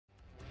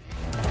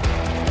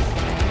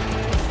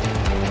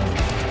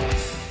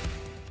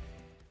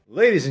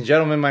Ladies and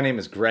gentlemen, my name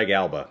is Greg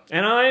Alba.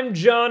 And I'm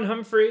John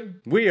Humphrey.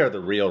 We are the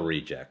Real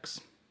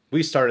Rejects.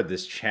 We started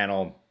this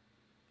channel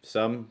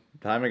some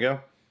time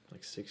ago.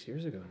 Like 6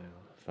 years ago now.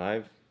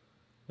 5?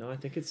 No, I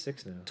think it's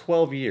 6 now.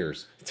 12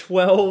 years.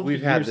 12 We've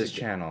years had this ago.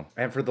 channel.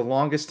 And for the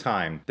longest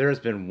time, there has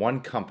been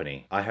one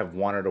company I have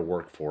wanted to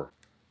work for.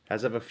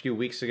 As of a few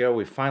weeks ago,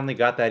 we finally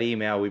got that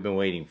email we've been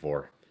waiting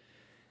for.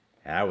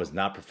 And I was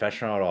not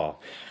professional at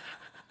all.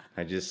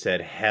 I just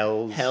said,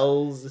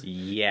 Hells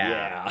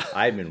yeah.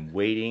 I've been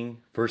waiting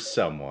for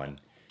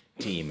someone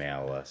to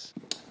email us.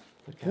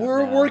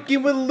 We're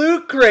working with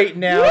Loot Crate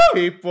now,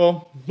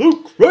 people.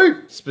 Loot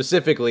Crate!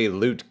 Specifically,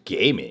 Loot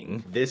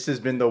Gaming. This has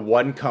been the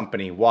one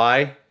company.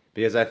 Why?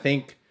 Because I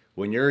think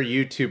when you're a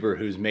YouTuber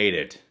who's made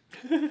it,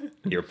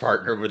 you're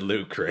partnered with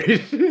Loot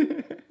Crate.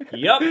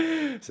 Yup.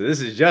 So this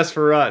is just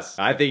for us.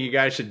 I think you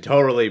guys should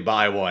totally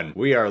buy one.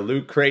 We are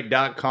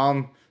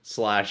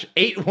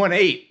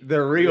lootcrate.com/818,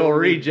 the Real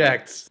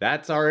Rejects.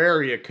 That's our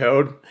area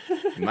code.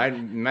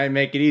 might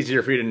make it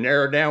easier for you to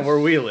narrow down where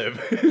we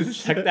live.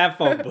 Check that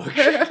phone book.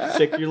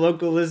 Check your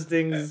local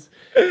listings.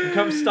 And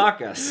come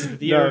stalk us at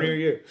the near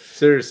you.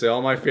 Seriously,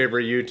 all my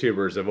favorite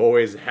YouTubers have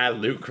always had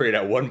Loot Crate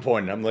at one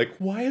point, and I'm like,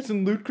 why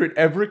hasn't Loot Crate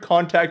ever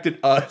contacted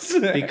us?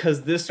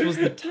 Because this was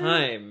the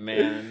time,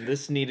 man.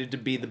 This needed to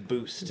be the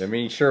boost. I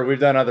mean, sure, we've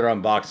done other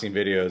unboxing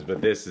videos, but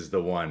this is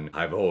the one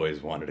I've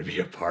always wanted to be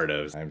a part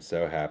of. I'm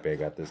so happy I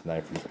got this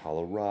knife from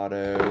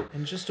Colorado.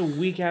 And just a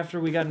week after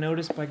we got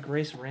noticed by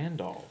Grace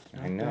Randolph.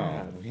 I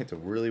know. We had to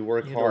really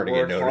work You hard to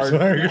had get to work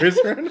noticed by Grace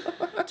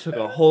Randolph. Took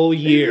a whole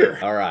year.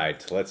 All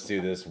right, let's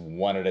do this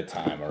one at a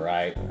time, all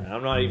right?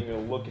 I'm not even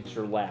going to look at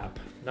your lap.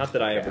 Not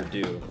that I ever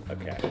do.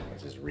 Okay,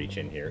 let's just reach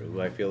in here.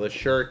 Ooh, I feel a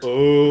shirt.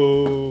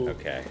 Oh.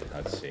 Okay,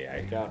 let's see.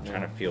 I'm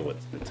trying to feel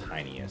what's the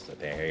tiniest. I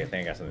think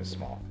I got something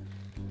small.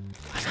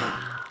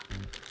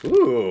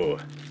 Ooh.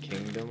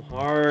 Kingdom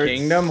Hearts.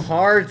 Kingdom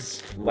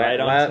Hearts. Right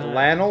on time.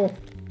 Lannel?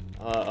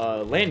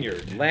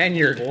 Lanyard.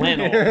 Lanyard.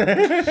 Lannel.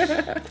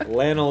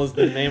 Lannel is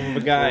the name of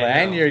a guy.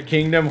 Lanyard.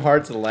 Kingdom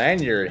Hearts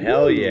lanyard.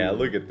 Hell yeah.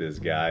 Look at this,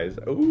 guys.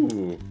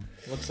 Ooh.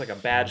 Looks like a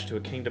badge to a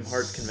Kingdom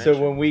Hearts convention.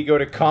 So when we go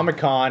to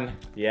Comic-Con,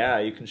 yeah,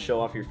 you can show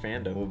off your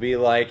fandom. We'll be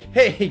like,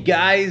 hey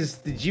guys,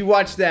 did you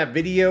watch that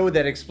video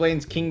that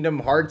explains Kingdom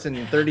Hearts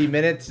in 30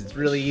 minutes? It's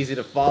really easy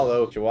to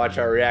follow. You should watch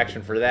our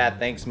reaction for that.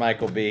 Thanks,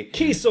 Michael B.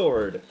 Key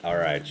sword. All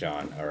right,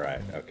 John. All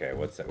right. Okay,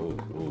 what's that?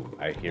 Ooh,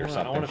 I hear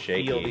something I want to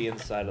shaky. feel the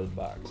inside of the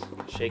box.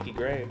 Shaky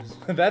Graves.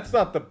 That's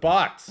not the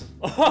box.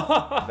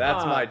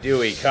 That's my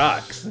Dewey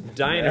Cox.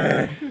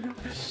 Diner.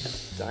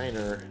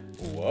 Diner.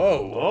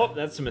 Whoa. Oh,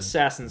 that's some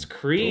Assassin's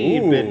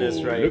Creed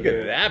business right look here.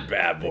 Look at that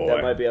bad boy.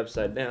 That might be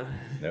upside down.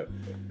 Nope.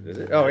 Is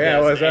it? Oh, yeah,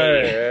 it was.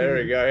 There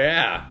we go,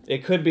 yeah.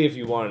 It could be if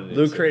you wanted it.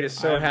 Loot Crate is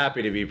so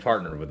happy to be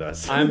partnered with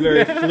us. I'm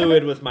very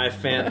fluid with my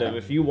fandom.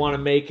 If you want to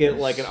make it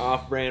like an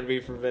off-brand V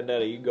for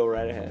Vendetta, you can go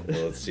right ahead.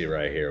 Well, let's see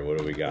right here. What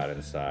do we got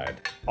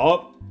inside?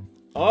 Up.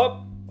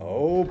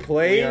 Oh,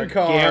 playing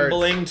cards.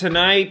 Gambling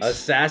tonight.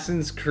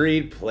 Assassin's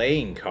Creed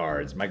playing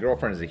cards. My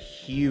girlfriend is a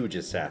huge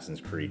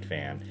Assassin's Creed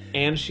fan.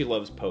 And she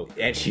loves poker.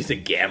 And she's a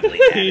gambling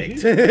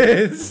addict.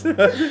 This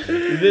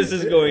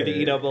is going to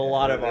eat up a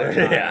lot of our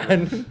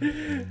time.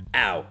 Yeah.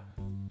 Ow.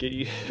 Get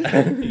you.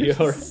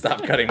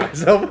 Stop cutting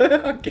myself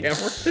on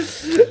camera.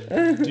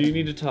 Do you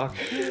need to talk?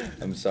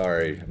 I'm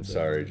sorry,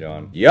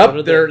 John.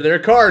 Yep, they're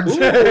cards.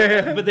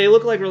 But they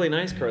look like really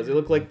nice cards. They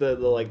look like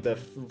the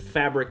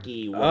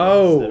fabric-y ones.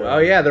 Oh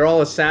yeah, they're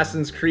all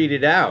Assassin's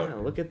Creeded out. Yeah,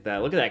 look at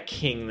that. Look at that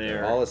king there.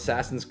 They're all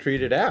Assassin's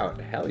Creeded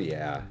out. Hell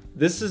yeah.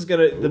 This is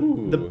gonna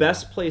the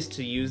best place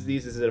to use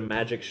these is at a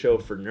magic show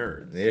for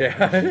nerds.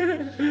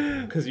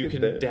 Yeah. Because you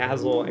can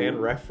dazzle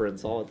and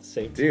reference all at the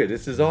same time. Dude,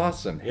 this is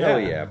awesome. Hell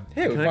yeah.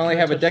 Hey, we finally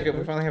have a deck of.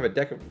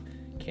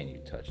 Can you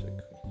touch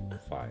the?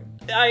 Fine.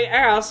 I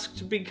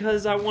asked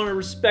because I want to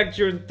respect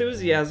your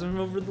enthusiasm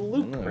over the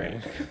Loot Crate.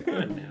 Come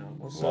on now.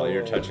 While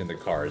you're touching the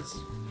cards.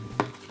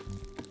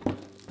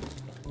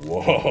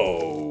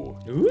 Whoa.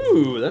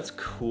 Ooh, that's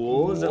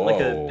cool. Is it like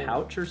a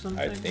pouch or something?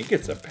 I think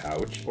it's a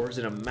pouch. Or is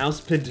it a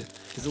mouse pid?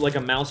 Is it like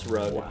a mouse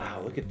rug?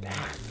 Wow, look at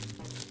that.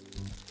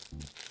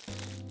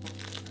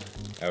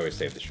 I always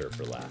save the shirt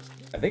for last.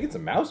 I think it's a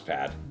mouse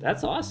pad.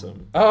 That's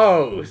awesome.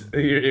 Oh,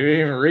 you didn't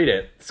even read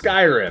it.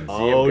 Skyrim.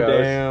 Oh,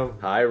 damn.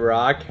 High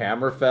Rock,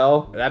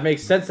 Hammerfell. That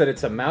makes sense that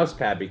it's a mouse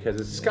pad because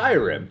it's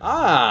Skyrim.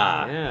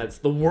 Ah. Yeah, it's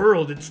the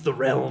world. It's the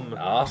realm.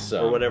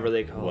 Awesome. Or whatever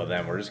they call it. Well,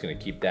 then we're just going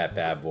to keep that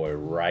bad boy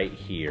right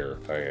here.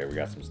 Okay, we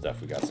got some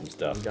stuff. We got some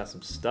stuff. We got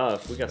some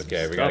stuff. We got a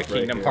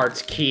Kingdom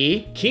Hearts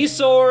key. Key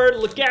sword.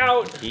 Look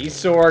out. Key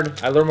sword.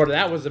 I learned what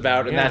that was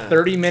about in that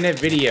 30-minute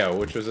video,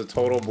 which was a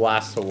total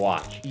blast to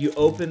watch. You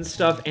open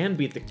stuff and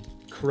beat the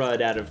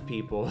crud out of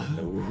people.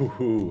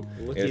 Ooh.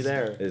 Looky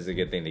there. This is a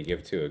good thing to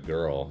give to a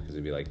girl, because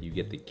it'd be like, you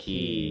get the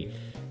key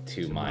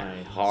to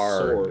my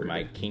heart, sword.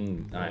 my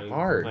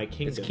heart. My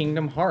kingdom. It's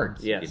Kingdom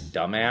Hearts. Yes. You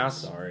dumbass.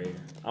 Sorry.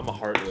 I'm a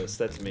heartless.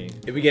 That's me.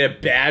 If we get a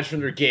badge from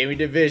their gaming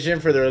division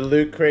for their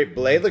Loot Crate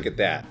blade, look at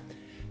that.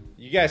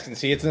 You guys can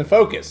see it's in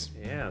focus.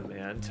 Yeah,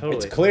 man. Totally.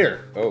 It's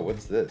clear. Oh,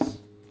 what's this?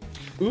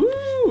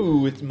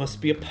 Ooh, it must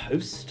be a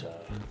poster.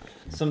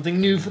 Something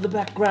new for the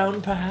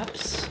background,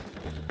 perhaps?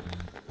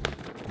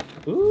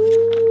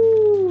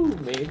 Ooh,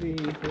 maybe.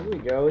 Here we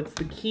go. It's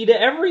the key to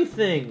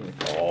everything.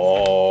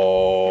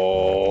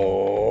 Oh.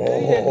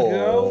 There you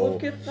go.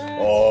 Look at that.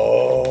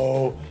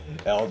 Oh.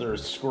 Elder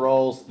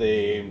Scrolls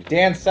themed.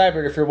 Dan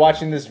Seibert, if you're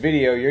watching this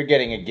video, you're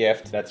getting a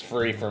gift that's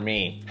free for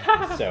me.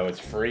 So it's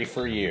free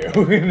for you.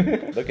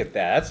 Look at that.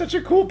 That's such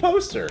a cool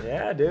poster.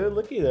 Yeah, dude.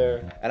 Looky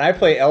there. And I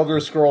play Elder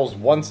Scrolls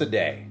once a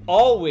day.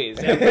 Always,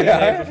 every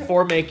day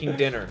before making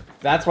dinner.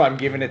 That's why I'm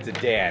giving it to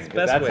Dan,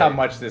 because that's way. how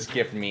much this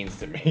gift means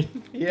to me.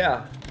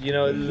 Yeah. You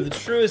know, the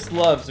truest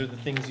loves are the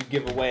things you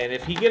give away. And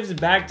if he gives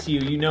it back to you,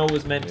 you know it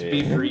was meant to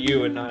be for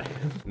you and not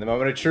him. In the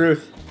moment of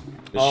truth,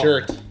 the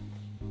shirt.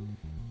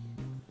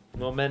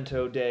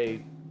 Memento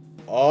Day.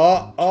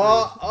 Oh,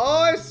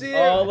 I see it.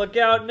 Oh, look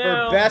out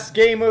now. For best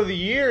game of the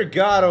year,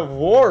 God of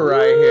War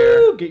right Woo!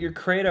 here. Get your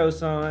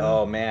Kratos on.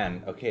 Oh,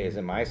 man. Okay, is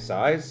it my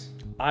size?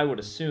 I would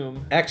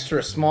assume.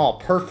 Extra small.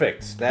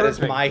 Perfect. That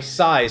is my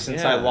size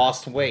since I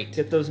lost weight.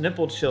 Get those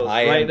nipple chills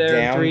I right am there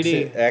down in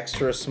 3D. to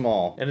extra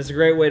small. And it's a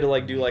great way to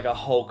like do like a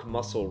Hulk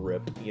muscle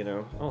rip, you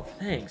know? Oh,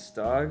 thanks,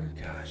 dog.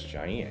 Gosh,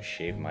 Johnny, you need to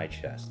shave my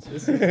chest.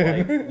 This is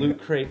like Loot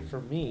Crate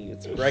for me.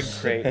 It's Greg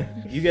Crate.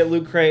 You get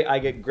Loot Crate, I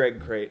get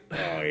Greg Crate.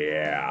 Oh,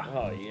 yeah.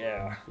 Oh,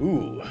 yeah.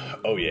 Ooh.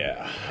 Oh,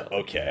 yeah.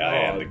 Okay,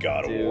 I am the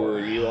God of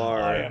War. Dude, you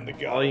are. I am the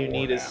God of War. All you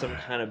need is now. some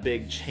kind of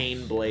big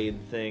chain blade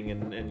thing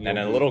and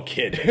a little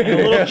kid. And a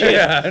little kid.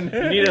 Yeah.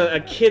 You need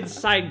a kid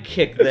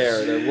sidekick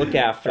there to look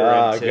after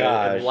and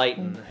to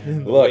enlighten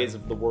the ways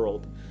of the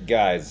world.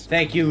 Guys,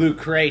 thank you, Loot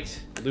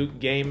Crate. Loot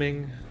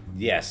Gaming.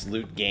 Yes,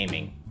 Loot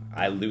Gaming.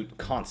 I loot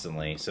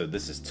constantly, so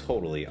this is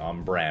totally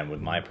on brand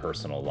with my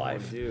personal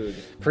life. Oh, dude.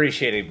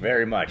 Appreciate it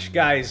very much.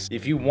 Guys,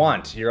 if you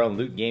want your own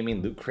Loot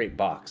Gaming Loot Crate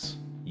box,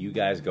 you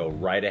guys go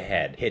right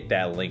ahead. Hit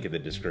that link in the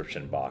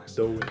description box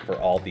for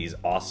all these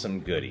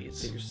awesome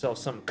goodies. Get yourself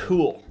something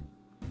cool.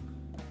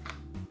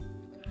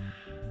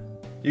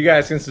 You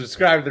guys can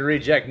subscribe to the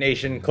Reject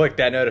Nation, click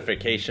that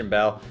notification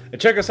bell, and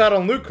check us out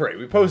on Loot Crate.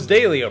 We post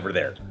daily over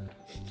there.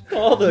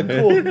 All the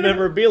cool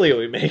memorabilia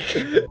we make.